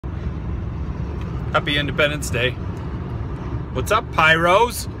Happy Independence Day. What's up,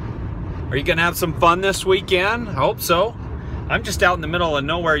 Pyros? Are you gonna have some fun this weekend? I hope so. I'm just out in the middle of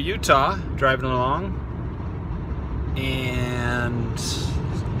nowhere, Utah, driving along and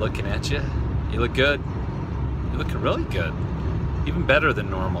looking at you. You look good. You look really good. Even better than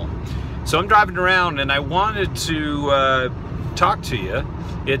normal. So I'm driving around and I wanted to talk to you.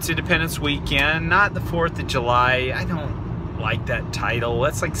 It's Independence Weekend, not the 4th of July. I don't like that title.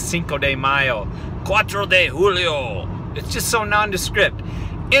 That's like Cinco de Mayo, Cuatro de Julio. It's just so nondescript.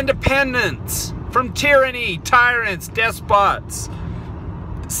 Independence from tyranny, tyrants, despots,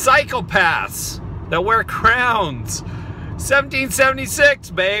 psychopaths that wear crowns. 1776,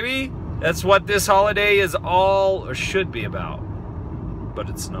 baby. That's what this holiday is all, or should be about. But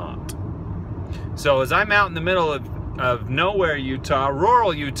it's not. So as I'm out in the middle of nowhere, Utah,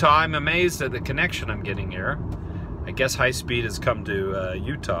 rural Utah, I'm amazed at the connection I'm getting here. I guess high speed has come to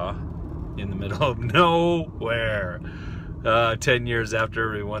Utah in the middle of nowhere. 10 years after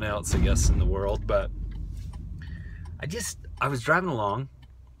everyone else, I guess, in the world. But I was driving along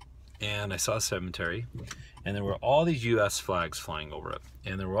and I saw a cemetery and there were all these US flags flying over it.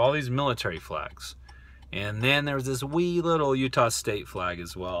 And there were all these military flags. And then there was this wee little Utah state flag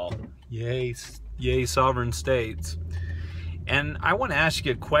as well. Yay, yay, sovereign states. And I want to ask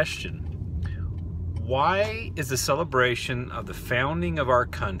you a question. Why is the celebration of the founding of our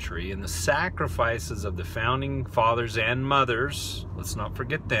country and the sacrifices of the founding fathers and mothers, let's not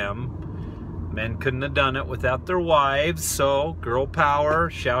forget them, men couldn't have done it without their wives, so girl power,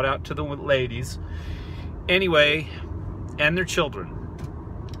 shout out to the ladies. Anyway, and their children,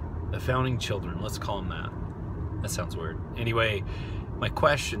 the founding children, let's call them that. That sounds weird. Anyway, my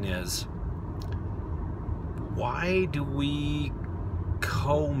question is, why do we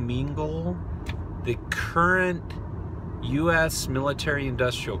commingle the current U.S.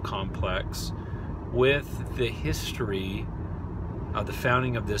 military-industrial complex with the history of the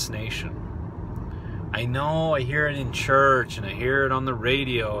founding of this nation? I know I hear it in church, and I hear it on the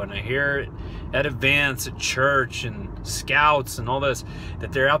radio, and I hear it at events at church and scouts and all this,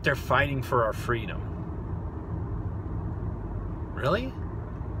 that they're out there fighting for our freedom. Really?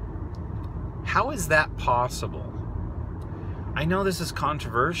 How is that possible? I know this is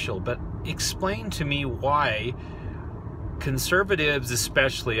controversial, but explain to me why conservatives,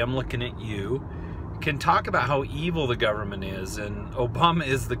 especially, I'm looking at you, can talk about how evil the government is, and Obama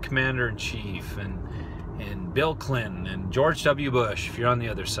is the commander-in-chief, and Bill Clinton, and George W. Bush, if you're on the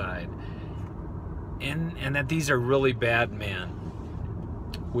other side, and that these are really bad men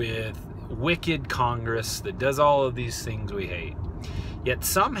with wicked Congress that does all of these things we hate. Yet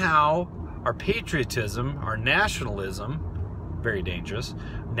somehow our patriotism, our nationalism, very dangerous,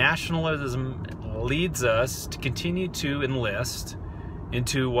 nationalism leads us to continue to enlist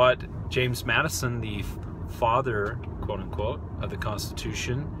into what James Madison, the father, quote unquote, of the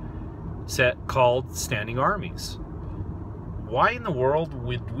Constitution, called standing armies. Why in the world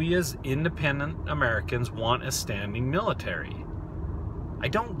would we as independent Americans want a standing military? I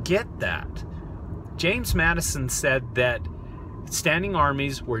don't get that. James Madison said that standing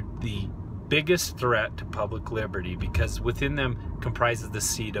armies were the biggest threat to public liberty because within them comprises the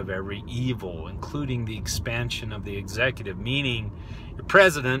seed of every evil, including the expansion of the executive, meaning your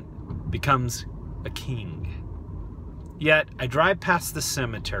president becomes a king. Yet I drive past the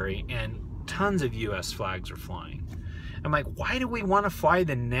cemetery and tons of US flags are flying. I'm like, why do we want to fly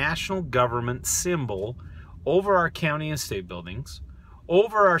the national government symbol over our county and state buildings,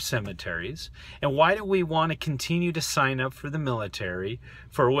 over our cemeteries, and why do we want to continue to sign up for the military,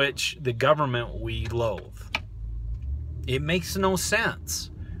 for which the government we loathe? It makes no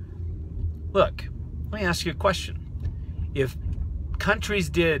sense. Look, let me ask you a question. If countries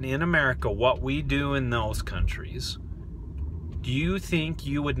did in America what we do in those countries, do you think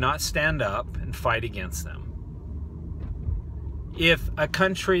you would not stand up and fight against them? If a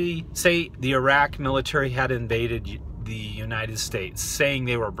country, say the Iraq military had invaded the United States, saying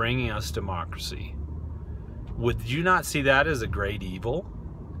they were bringing us democracy, would you not see that as a great evil?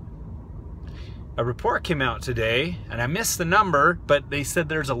 A report came out today, and I missed the number, but they said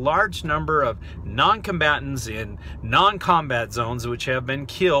there's a large number of non-combatants in non-combat zones which have been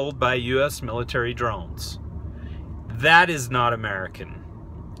killed by U.S. military drones. That is not American.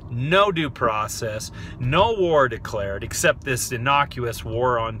 No due process, no war declared, except this innocuous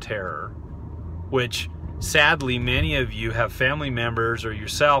war on terror, which sadly many of you have family members or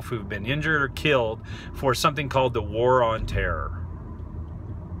yourself who've been injured or killed for something called the war on terror.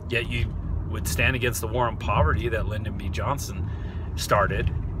 Yet you would stand against the war on poverty that Lyndon B. Johnson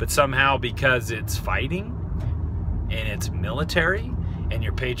started, but somehow because it's fighting and it's military and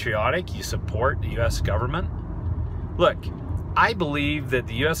you're patriotic, you support the U.S. government. Look, I believe that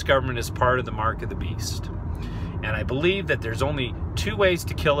the U.S. government is part of the mark of the beast. And I believe that there's only two ways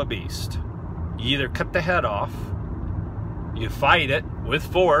to kill a beast. You either cut the head off, you fight it with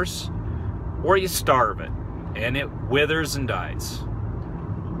force, or you starve it, and it withers and dies.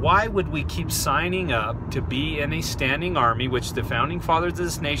 Why would we keep signing up to be in a standing army, which the founding fathers of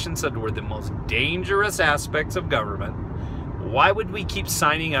this nation said were the most dangerous aspects of government? Why would we keep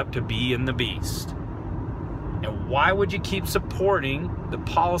signing up to be in the beast? And why would you keep supporting the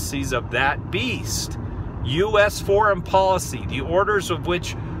policies of that beast? U.S. foreign policy, the orders of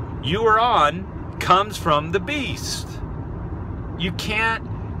which you are on, comes from the beast. You can't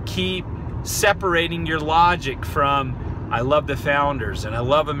keep separating your logic from I love the founders and I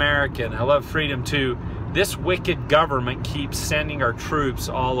love America and I love freedom to this wicked government keeps sending our troops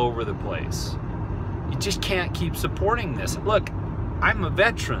all over the place. You just can't keep supporting this. Look, I'm a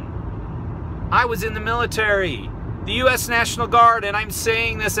veteran. I was in the military, the U.S. National Guard, and I'm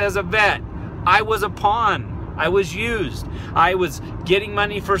saying this as a vet. I was a pawn. I was used. I was getting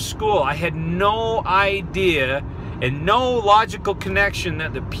money for school. I had no idea and no logical connection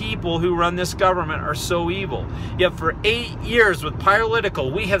that the people who run this government are so evil. Yet for 8 years with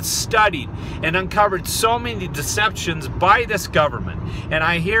PYROLITICAL, we have studied and uncovered so many deceptions by this government. And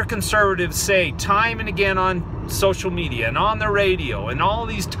I hear conservatives say time and again on social media and on the radio and all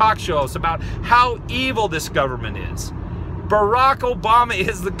these talk shows about how evil this government is. Barack Obama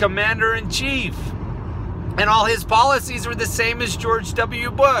is the commander-in-chief, and all his policies are the same as George W.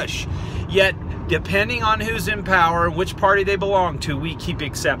 Bush. Yet, depending on who's in power and which party they belong to, we keep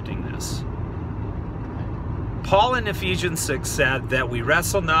accepting this. Paul in Ephesians 6 said that we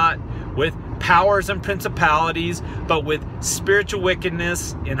wrestle not with powers and principalities, but with spiritual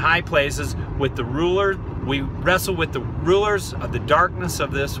wickedness in high places, with the ruler. We wrestle with the rulers of the darkness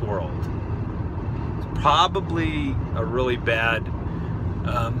of this world. It's probably a really bad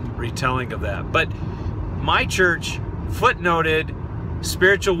retelling of that. But my church footnoted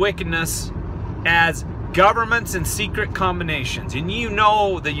spiritual wickedness as governments and secret combinations. And you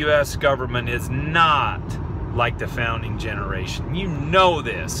know the U.S. government is not like the founding generation. You know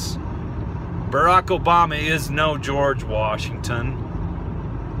this. Barack Obama is no George Washington.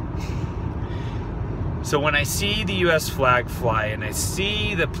 So when I see the U.S. flag fly, and I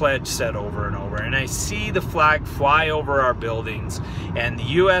see the pledge said over and over, and I see the flag fly over our buildings, and the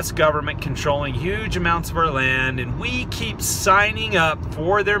U.S. government controlling huge amounts of our land, and we keep signing up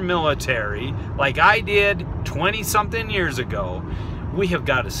for their military, like I did 20-something years ago, we have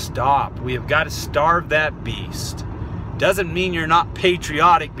got to stop. We have got to starve that beast. Doesn't mean you're not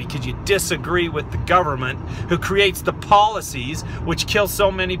patriotic because you disagree with the government who creates the policies which kill so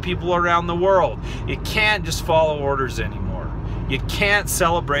many people around the world. You can't just follow orders anymore. You can't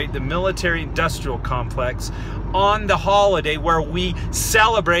celebrate the military-industrial complex on the holiday where we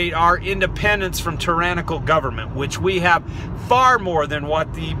celebrate our independence from tyrannical government, which we have far more than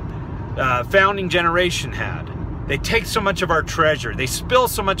what the founding generation had. They take so much of our treasure. They spill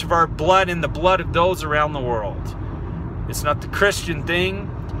so much of our blood in the blood of those around the world. It's not the Christian thing,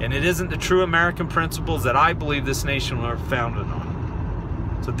 and it isn't the true American principles that I believe this nation was founded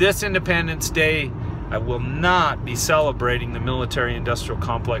on. So this Independence Day, I will not be celebrating the military-industrial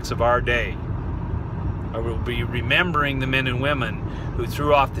complex of our day. I will be remembering the men and women who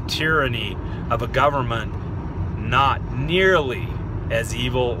threw off the tyranny of a government not nearly as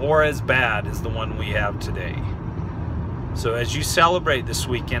evil or as bad as the one we have today. So as you celebrate this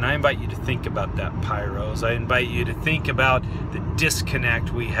weekend, I invite you to think about that, Pyros. I invite you to think about the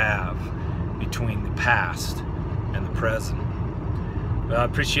disconnect we have between the past and the present. Well, I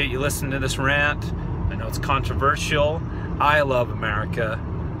appreciate you listening to this rant. I know it's controversial. I love America.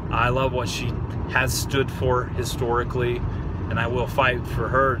 I love what she has stood for historically, and I will fight for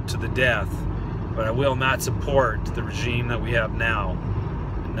her to the death. But I will not support the regime that we have now.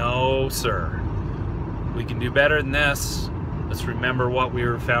 No, sir. We can do better than this. Let's remember what we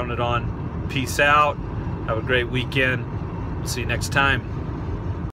were founded on. Peace out. Have a great weekend. We'll see you next time.